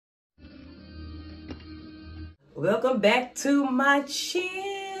Welcome back to my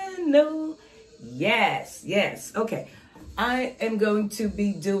channel. Yes. Okay. I am going to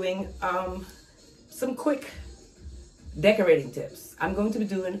be doing some quick decorating tips. I'm going to be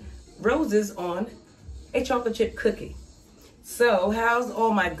doing roses on a chocolate chip cookie. So how's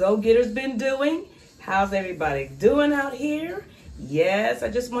all my go-getters been doing? How's everybody doing out here? Yes, I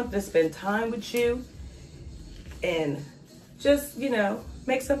just wanted to spend time with you and just,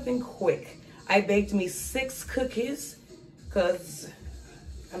 make something quick. I baked me 6 cookies because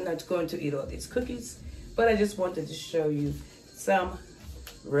I'm not going to eat all these cookies, but I just wanted to show you some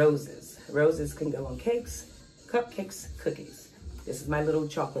roses. Roses can go on cakes, cupcakes, cookies. This is my little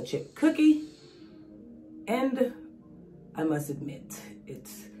chocolate chip cookie, and I must admit,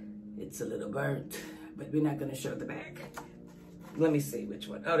 it's a little burnt, but we're not going to show the back. Let me see which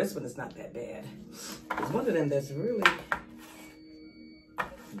one. Oh, this one is not that bad. There's one of them that's really...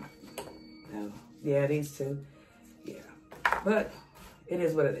 Oh, yeah, these two. Yeah, but it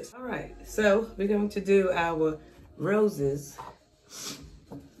is what it is. All right, so we're going to do our roses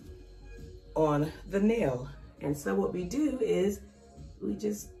on the nail. And so what we do is we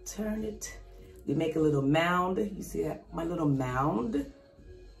just turn it. We make a little mound. You see that? My little mound.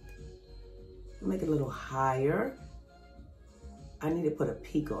 Make it a little higher. I need to put a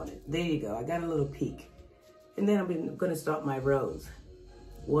peak on it. There you go. I got a little peak. And then I'm going to start my rose.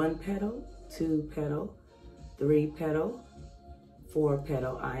 1 petal, 2 petal, 3 petal, 4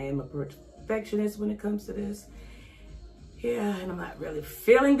 petal. I am a perfectionist when it comes to this. Yeah, and I'm not really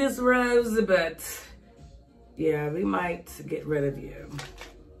feeling this rose, but yeah, we might get rid of you.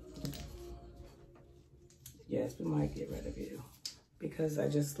 Yes, we might get rid of you because I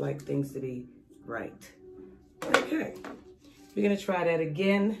just like things to be right. Okay, we're gonna try that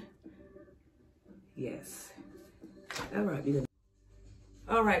again. Yes.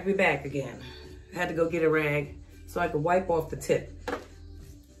 All right, we're back again. I had to go get a rag so I could wipe off the tip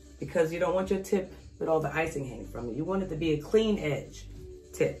because you don't want your tip with all the icing hanging from it. You want it to be a clean edge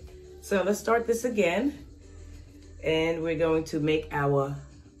tip. So let's start this again. And we're going to make our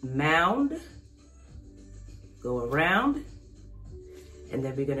mound, go around, and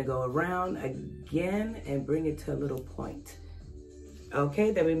then we're gonna go around again and bring it to a little point.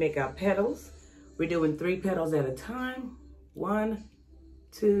 Okay, then we make our petals. We're doing 3 petals at a time. 1,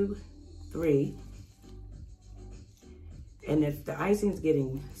 2, 3. And if the icing's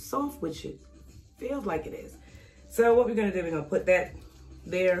getting soft, which it feels like it is. So what we're gonna do, we're gonna put that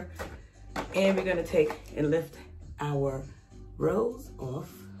there, and we're gonna take and lift our rose off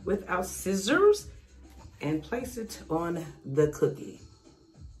with our scissors and place it on the cookie.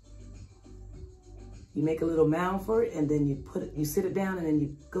 You make a little mound for it, and then you sit it down, and then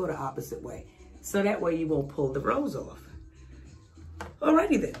you go the opposite way. So that way you won't pull the rose off.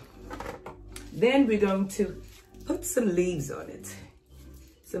 Alrighty then. Then we're going to put some leaves on it.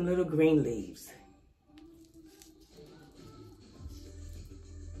 Some little green leaves.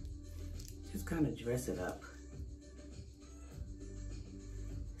 Just kind of dress it up.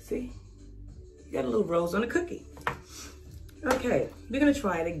 See? You got a little rose on a cookie. Okay, we're gonna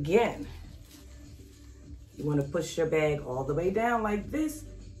try it again. You wanna push your bag all the way down like this.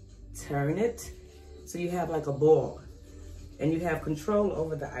 Turn it so you have like a ball, and you have control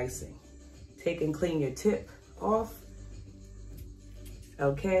over the icing. Take and clean your tip off.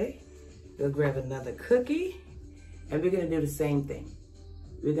 Okay, we'll grab another cookie, and we're gonna do the same thing.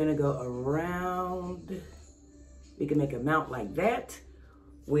 We're gonna go around. We can make a mount like that,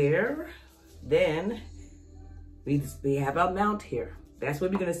 where then we have our mount here. That's where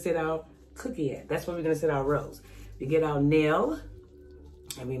we're gonna sit our cookie at. That's where we're gonna sit our rose. We get our nail,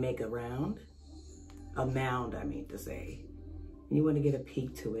 and we make a mound, I mean to say. And you want to get a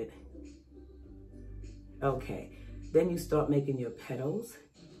peak to it. Okay, then you start making your petals.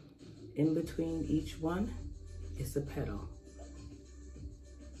 In between each one is a petal.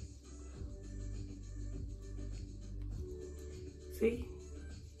 See?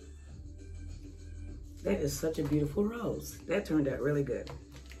 That is such a beautiful rose. That turned out really good.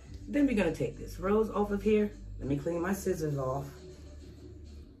 Then we're gonna take this rose off of here. Let me clean my scissors off.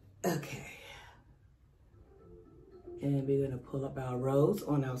 Okay. And we're gonna pull up our rose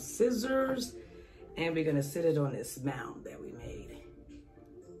on our scissors, and we're gonna sit it on this mound that we made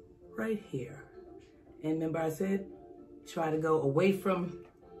right here. And remember I said, try to go away from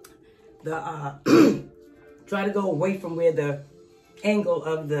the, try to go away from where the angle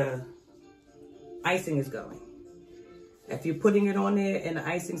of the icing is going. If you're putting it on there and the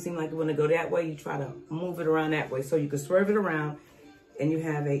icing seems like you want to go that way, you try to move it around that way so you can swerve it around and you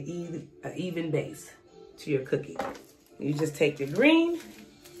have an even base to your cookie. You just take your green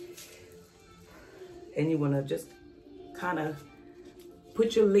And you want to just kind of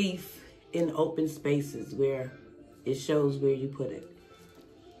put your leaf in open spaces where it shows where you put it.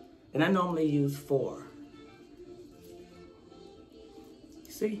 And I normally use 4.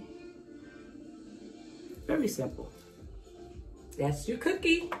 See? Very simple. That's your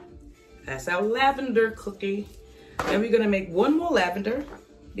cookie. That's our lavender cookie. And we're gonna make 1 more lavender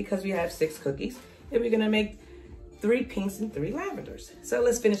because we have 6 cookies. And we're gonna make 3 pinks and 3 lavenders. So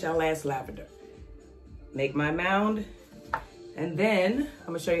let's finish our last lavender. Make my mound. And then I'm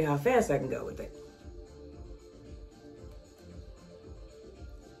gonna show you how fast I can go with it.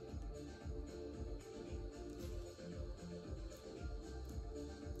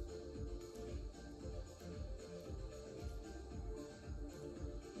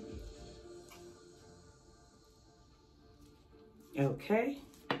 Okay,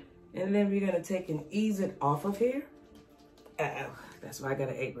 and then we're gonna take and ease it off of here. That's why I got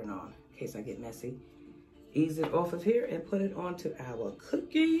an apron on, in case I get messy. Ease it off of here and put it onto our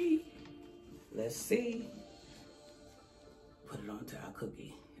cookie. Let's see. Put it onto our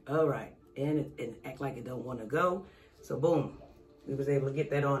cookie. All right, and act like it don't wanna go. So boom, we was able to get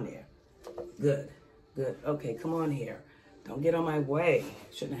that on there. Good, good. Okay, come on here. Don't get on my way.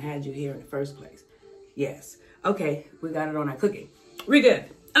 Shouldn't have had you here in the first place. Yes. Okay, we got it on our cookie. We're good.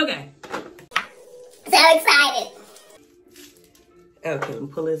 Okay. So excited. Okay, let me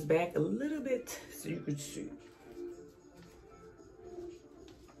pull this back a little bit so you can see.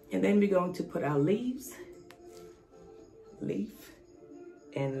 And then we're going to put our leaves, leaf,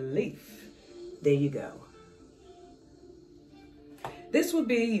 and leaf. There you go. This would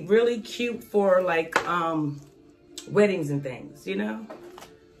be really cute for like weddings and things, you know?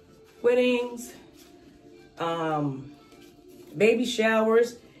 Weddings. Baby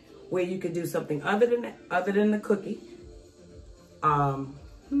showers where you could do something other than the cookie. I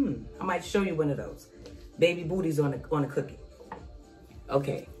might show you one of those. Baby booties on a cookie.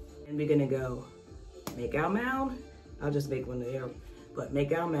 Okay, and we're gonna go make our mound. I'll just make one there, but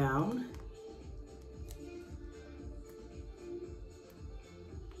make our mound.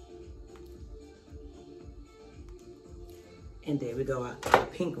 And there we go, our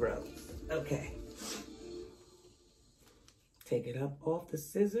pink rose. Okay. Take it up off the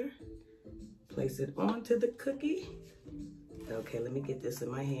scissor, place it onto the cookie. Okay, let me get this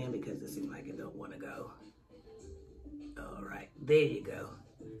in my hand because it seems like it don't want to go. All right, there you go.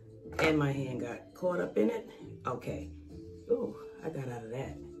 And my hand got caught up in it. Okay. Oh, I got out of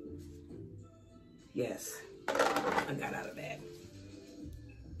that. Yes, I got out of that.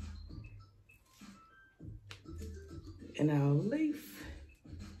 And our leaf.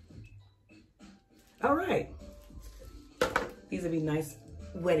 All right. These would be nice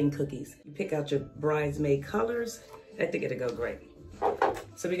wedding cookies. You pick out your bridesmaid colors. I think it'll go great.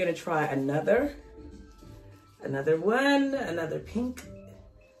 So we're gonna try another one, another pink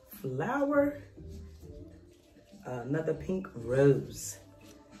flower, another pink rose.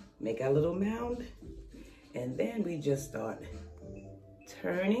 Make our little mound, and then we just start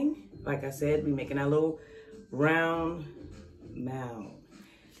turning. Like I said, we're making our little round mound.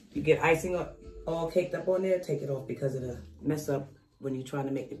 You get icing all caked up on there, take it off because it'll mess up when you're trying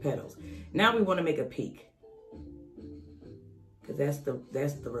to make the petals. Now we want to make a peak, because that's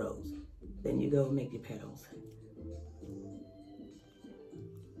the rose. Then you go make your petals.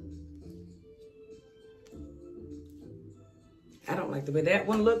 I don't like the way that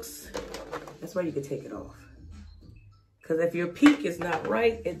one looks. That's why you can take it off. Because if your peak is not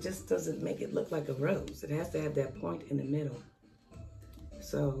right, it just doesn't make it look like a rose. It has to have that point in the middle.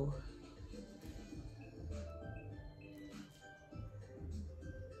 So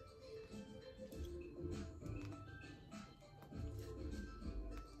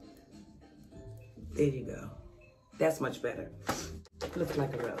there you go. That's much better. Looks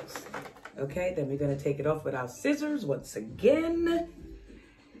like a rose. Okay, then we're gonna take it off with our scissors once again.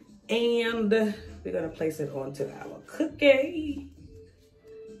 And we're gonna place it onto our cookie.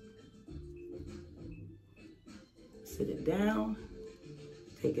 Sit it down,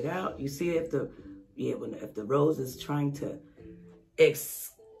 take it out. You see if the rose is trying to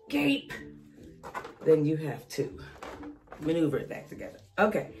escape, then you have to maneuver it back together.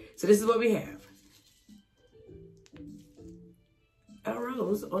 Okay, so this is what we have. A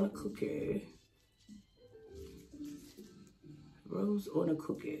rose on a cookie. Rose on a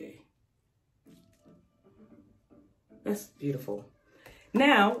cookie. That's beautiful.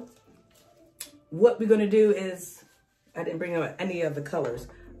 Now, what we're gonna do is, I didn't bring out any of the colors,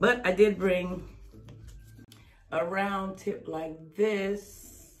 but I did bring a round tip like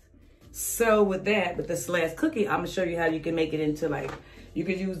this. So with this last cookie, I'm gonna show you how you can make it into like You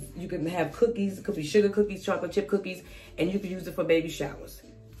can have cookies. It could be sugar cookies, chocolate chip cookies, and you can use it for baby showers.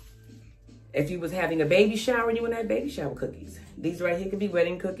 If you was having a baby shower and you want to have baby shower cookies, these right here could be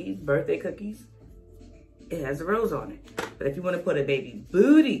wedding cookies, birthday cookies. It has a rose on it. But if you want to put a baby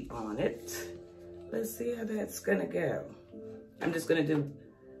booty on it, let's see how that's gonna go. I'm just gonna do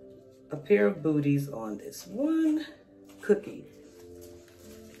a pair of booties on this one cookie.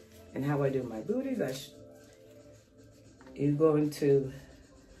 And how I do my booties, you're going to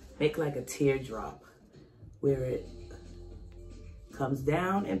make like a teardrop where it comes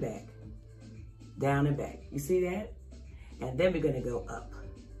down and back, down and back. You see that? And then we're gonna go up.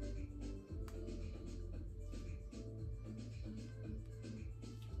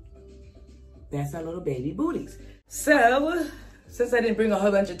 That's our little baby booties. So, since I didn't bring a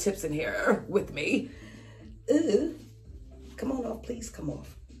whole bunch of tips in here with me, come on off, please, come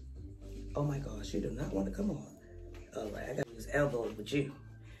off. Oh my gosh, you do not want to come on. All right, I gotta use elbows with you.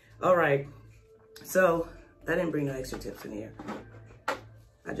 All right, so I didn't bring no extra tips in here.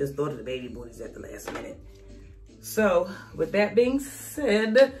 I just thought of the baby booties at the last minute. So, with that being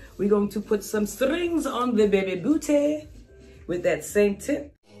said, we're going to put some strings on the baby booty with that same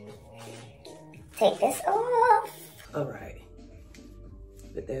tip. Take this off. All right,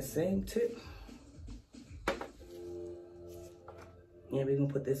 with that same tip. And we're gonna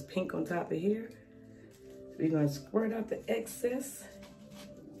put this pink on top of here. We're gonna squirt out the excess.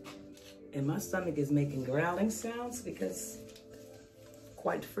 And my stomach is making growling sounds because,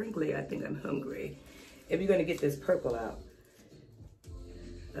 quite frankly, I think I'm hungry. And we're gonna get this purple out.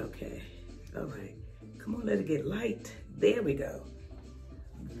 Okay, all right. Come on, let it get light. There we go.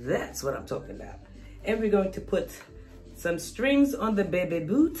 That's what I'm talking about. And we're going to put some strings on the baby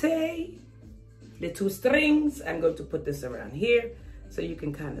booty. The 2 strings. I'm going to put this around here so you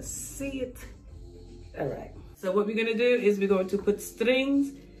can kind of see it. All right. So what we're going to do is we're going to put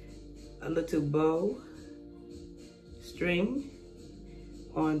strings, a little bow string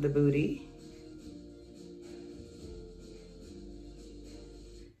on the booty.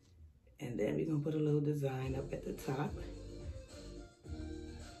 And then we're going to put a little design up at the top.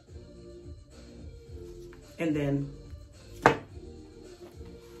 And then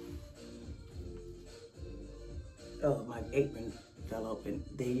oh, my apron fell open.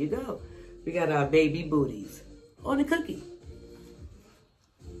 There you go. We got our baby booties on a cookie.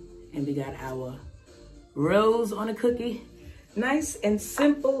 And we got our rose on a cookie. Nice and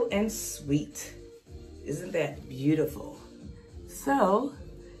simple and sweet. Isn't that beautiful? So,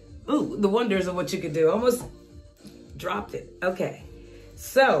 ooh, the wonders of what you could do. Almost dropped it. Okay.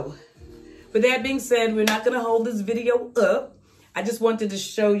 So, with that being said, we're not going to hold this video up. I just wanted to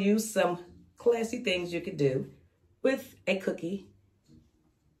show you some classy things you could do with a cookie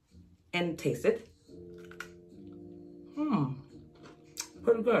and taste it.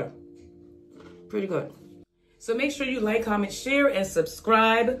 Pretty good. Pretty good. So make sure you like, comment, share, and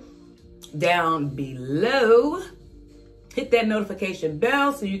subscribe down below. Hit that notification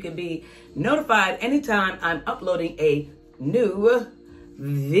bell so you can be notified anytime I'm uploading a new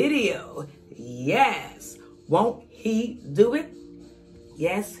video. Yes. Won't he do it?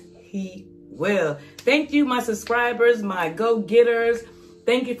 Yes, he will. Thank you, my subscribers, my go-getters.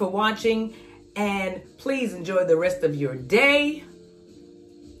 Thank you for watching. And please enjoy the rest of your day,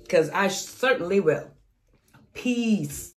 because I certainly will. Peace.